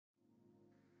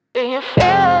Do you feel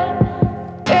it?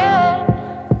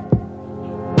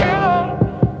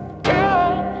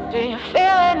 Do you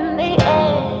feel it in the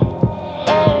air?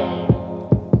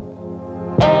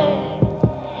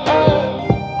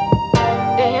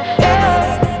 Do you feel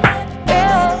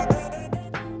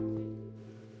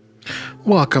it?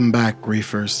 Welcome back,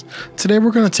 Reefers. Today we're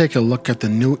going to take a look at the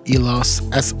new ELOS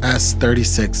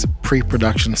SS36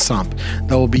 pre-production sump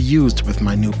that will be used with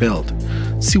my new build.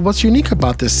 See, what's unique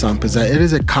about this sump is that it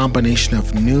is a combination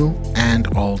of new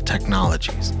and old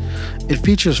technologies. It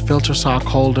features filter sock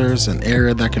holders, an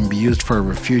area that can be used for a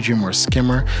refugium or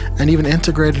skimmer, and even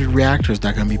integrated reactors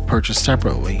that can be purchased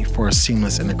separately for a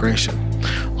seamless integration.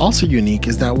 Also unique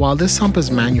is that while this sump is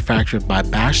manufactured by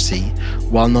Bashsea,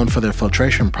 well known for their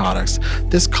filtration products,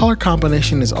 this color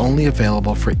combination is only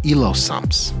available for ELOS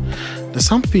sumps. The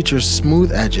sump features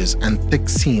smooth edges and thick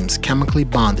seams chemically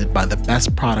bonded by the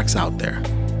best products out there.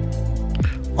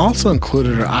 Also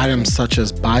included are items such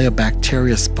as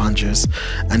biobacteria sponges,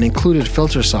 an included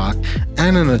filter sock,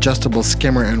 and an adjustable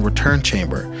skimmer and return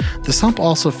chamber. The sump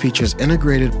also features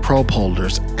integrated probe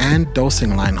holders and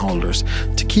dosing line holders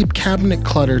to keep cabinet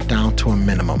clutter down to a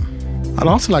minimum. I'd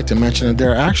also like to mention that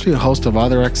there are actually a host of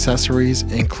other accessories,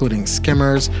 including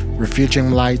skimmers,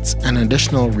 refugium lights, and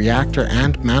additional reactor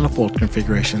and manifold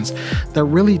configurations that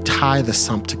really tie the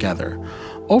sump together.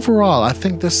 Overall, I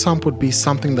think this sump would be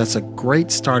something that's a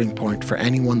great starting point for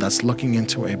anyone that's looking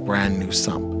into a brand new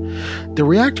sump. The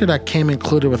reactor that came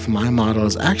included with my model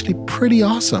is actually pretty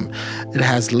awesome. It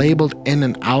has labeled in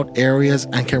and out areas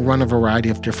and can run a variety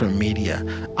of different media.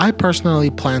 I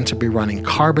personally plan to be running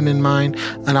carbon in mine,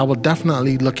 and I will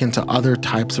definitely look into other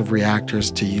types of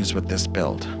reactors to use with this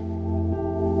build.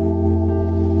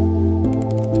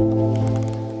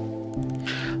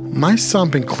 My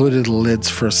sump included lids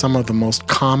for some of the most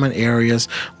common areas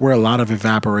where a lot of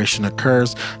evaporation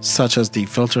occurs, such as the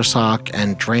filter sock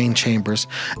and drain chambers,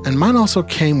 and mine also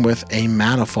came with a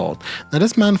manifold. Now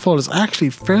this manifold is actually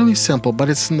fairly simple, but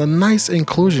it's a nice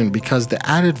inclusion because the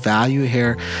added value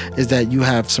here is that you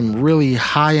have some really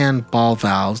high-end ball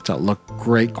valves that look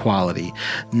great quality,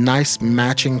 nice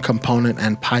matching component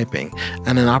and piping,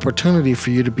 and an opportunity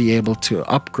for you to be able to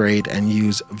upgrade and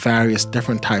use various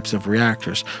different types of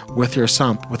reactors with your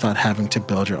sump without having to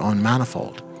build your own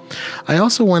manifold. I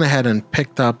also went ahead and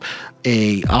picked up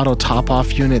a auto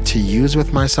top-off unit to use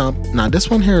with my sump. Now this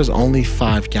one here is only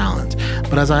 5 gallons,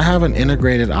 but as I have an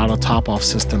integrated auto top-off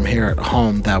system here at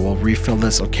home that will refill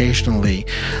this occasionally,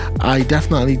 I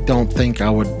definitely don't think I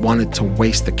would want it to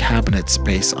waste the cabinet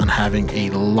space on having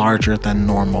a larger than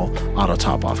normal auto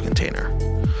top-off container.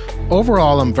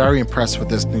 Overall, I'm very impressed with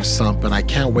this new sump, and I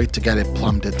can't wait to get it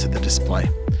plumbed into the display.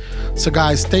 So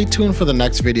guys, stay tuned for the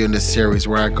next video in this series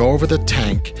where I go over the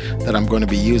tank that I'm going to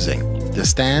be using, the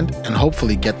stand, and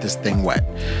hopefully get this thing wet.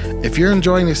 If you're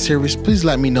enjoying this series, please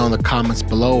let me know in the comments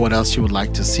below what else you would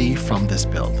like to see from this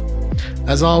build.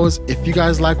 As always, if you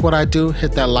guys like what I do,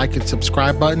 hit that like and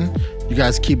subscribe button. You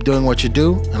guys keep doing what you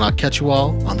do, and I'll catch you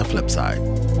all on the flip side.